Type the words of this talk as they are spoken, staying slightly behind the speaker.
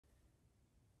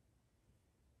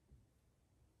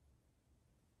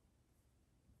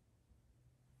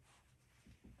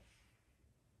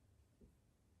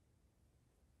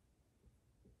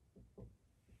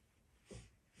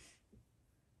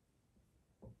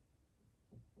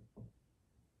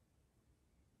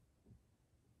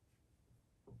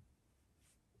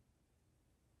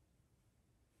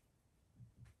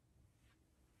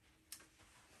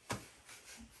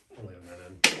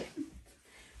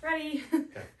Ready?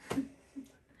 Okay.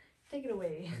 Take it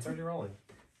away. It's already rolling.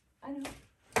 I know.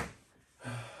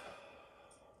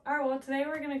 Alright, well today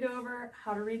we're going to go over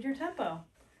how to read your tempo.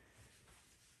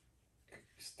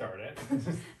 Start it.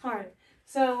 Alright,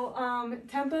 so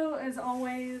tempo is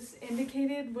always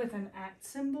indicated with an @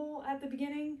 symbol at the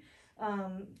beginning.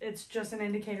 It's just an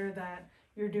indicator that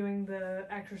you're doing the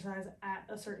exercise at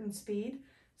a certain speed.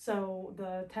 So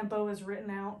the tempo is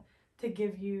written out to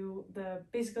give you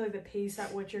basically the pace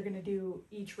at which you're going to do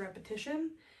each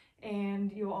repetition.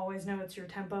 And you'll always know it's your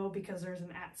tempo because there's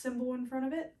an @ symbol in front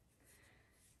of it.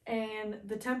 And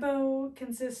the tempo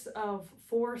consists of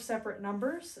 4 separate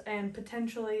numbers and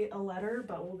potentially a letter,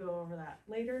 but we'll go over that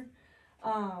later.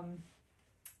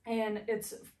 And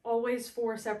it's always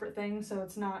 4 separate things, so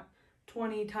it's not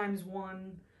 20 times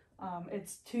 1,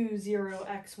 it's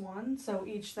 20x1, so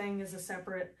each thing is a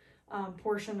separate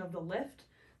portion of the lift.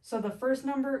 So the first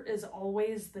number is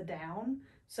always the down.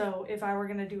 So if I were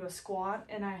going to do a squat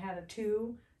and I had a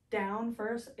 2 down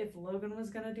first, if Logan was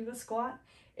going to do a squat,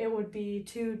 it would be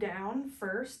 2 down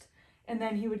first, and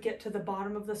then he would get to the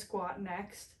bottom of the squat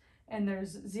next, and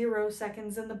there's 0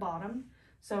 seconds in the bottom,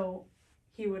 so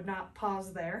he would not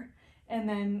pause there. And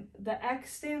then the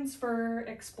X stands for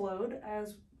explode,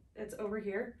 as it's over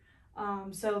here.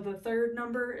 So the third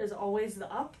number is always the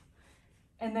up,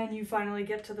 and then you finally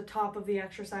get to the top of the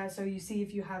exercise, so you see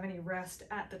if you have any rest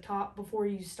at the top before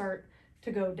you start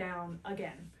to go down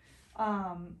again.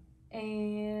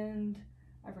 And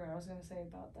I forgot what I was going to say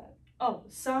about that. Oh,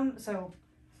 so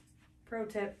pro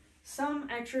tip, some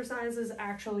exercises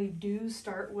actually do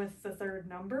start with the third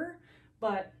number,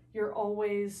 but you're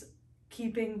always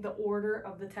keeping the order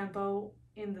of the tempo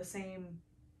in the same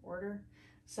order.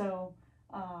 So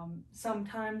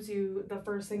sometimes the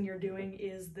first thing you're doing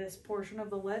is this portion of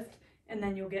the lift, and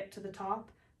then you'll get to the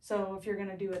top. So if you're going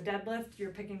to do a deadlift,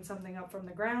 you're picking something up from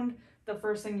the ground. The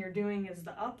first thing you're doing is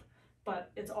the up,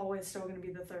 but it's always still going to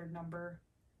be the third number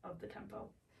of the tempo.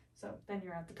 So then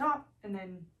you're at the top, and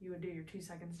then you would do your 2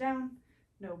 seconds down,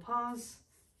 no pause,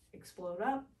 explode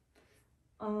up.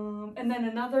 And then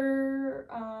another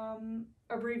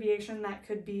abbreviation that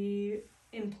could be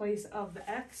in place of the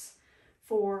X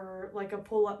for like a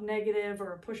pull-up negative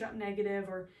or a push-up negative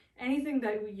or anything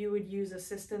that you would use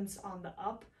assistance on the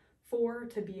up for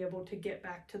to be able to get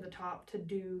back to the top to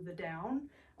do the down.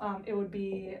 It would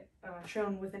be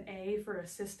shown with an A for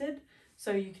assisted.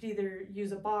 So you could either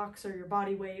use a box or your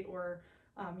body weight or,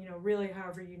 really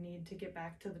however you need to get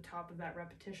back to the top of that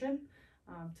repetition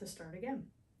to start again.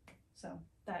 So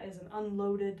that is an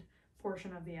unloaded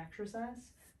portion of the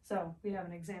exercise. So we have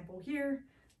an example here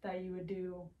that you would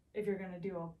do if you're going to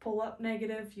do a pull-up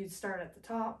negative. You'd start at the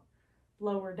top,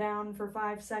 lower down for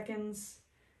 5 seconds,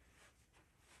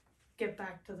 get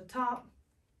back to the top,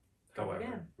 go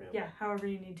again. Yeah, however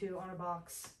you need to on a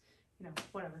box,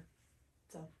 whatever.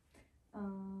 So,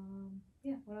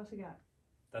 yeah, what else we got?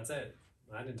 That's it.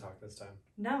 I didn't talk this time.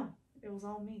 No, it was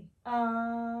all me.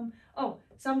 Oh,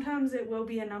 sometimes it will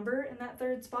be a number in that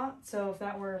third spot. So if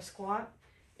that were a squat,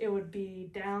 it would be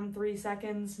down 3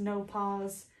 seconds, no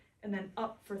pause, and then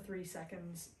up for 3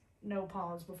 seconds, no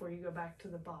pause before you go back to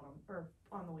the bottom or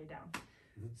on the way down.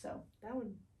 Mm-hmm. So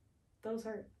those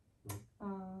hurt.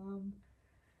 Mm-hmm.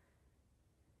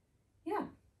 Yeah,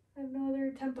 I have no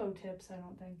other tempo tips, I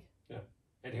don't think. Yeah,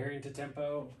 adhering to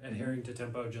tempo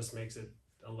just makes it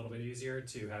a little bit easier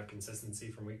to have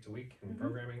consistency from week to week in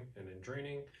programming and in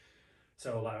training.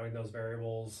 So allowing those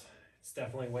variables, it's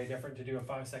definitely way different to do a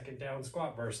 5 second down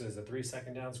squat versus a 3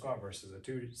 second down squat versus a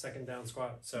 2 second down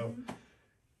squat. So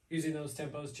using those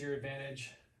tempos to your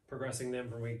advantage, progressing them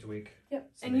from week to week.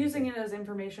 Yep, and using it as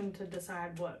information to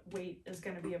decide what weight is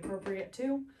going to be appropriate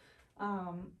too.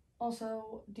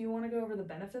 Also, do you want to go over the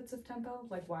benefits of tempo,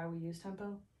 like why we use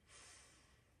tempo?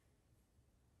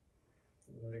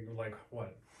 Like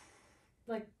what?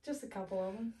 Like just a couple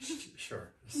of them.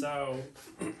 Sure. So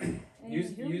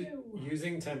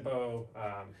using tempo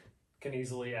can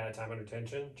easily add time under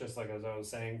tension, just like as I was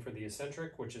saying for the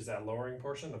eccentric, which is that lowering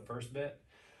portion, the first bit.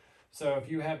 So if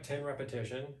you have 10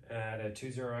 repetition at a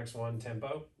 20x1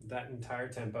 tempo, that entire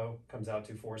tempo comes out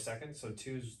to 4 seconds. So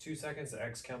 2 seconds, the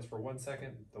X counts for 1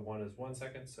 second, the 1 is 1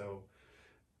 second. So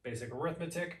basic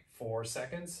arithmetic, 4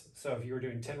 seconds. So if you were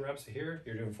doing 10 reps here,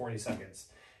 you're doing 40 seconds.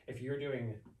 If you're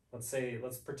doing, let's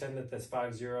pretend that this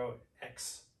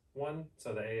 50x1,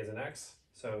 so the A is an X.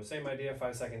 So same idea,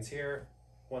 5 seconds here,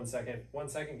 1 second, 1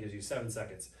 second gives you 7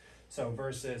 seconds. So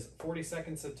versus 40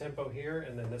 seconds of tempo here,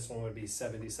 and then this one would be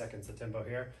 70 seconds of tempo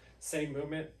here. Same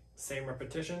movement, same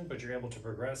repetition, but you're able to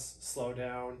progress, slow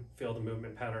down, feel the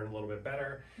movement pattern a little bit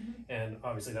better. And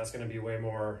obviously that's going to be way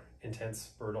more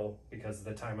intense, brutal, because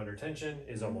the time under tension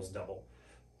is almost double.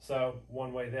 So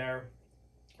one way there.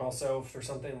 Also, for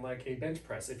something like a bench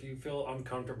press, if you feel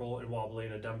uncomfortable and wobbly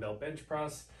in a dumbbell bench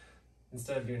press,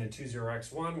 instead of doing a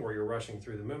 20x1 where you're rushing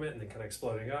through the movement and then kind of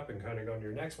exploding up and kind of going to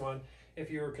your next one, if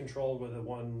you're controlled with a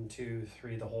 1, 2,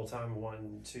 3 the whole time,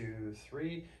 1, 2,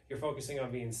 3, you're focusing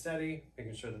on being steady,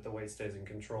 making sure that the weight stays in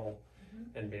control,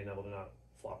 and being able to not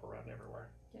flop around everywhere.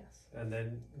 Yes. And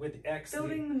then with X,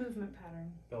 Building the movement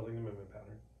pattern. Building the movement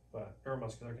pattern, or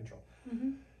muscular control.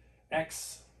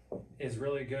 X is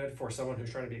really good for someone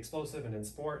who's trying to be explosive and in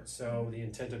sport. So the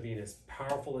intent of being as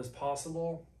powerful as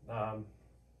possible,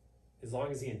 as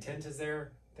long as the intent is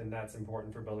there, then that's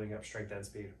important for building up strength and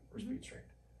speed, or speed strength.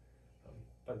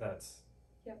 But that's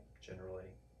generally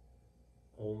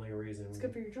only reason. It's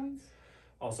good for your joints.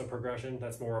 Also progression,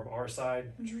 that's more of our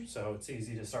side. So it's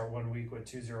easy to start 1 week with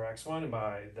 20x1, and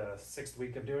by the 6th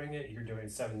week of doing it, you're doing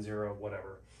 7-0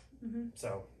 whatever.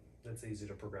 So it's easy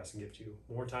to progress and gives you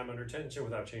more time under tension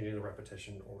without changing the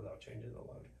repetition or without changing the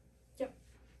load. Yep.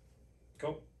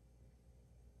 Cool.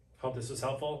 Hope this was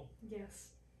helpful. Yes.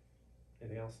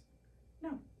 Anything else? No.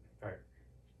 All right.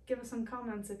 Give us some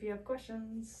comments if you have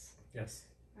questions. Yes.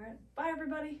 All right. Bye,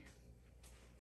 everybody.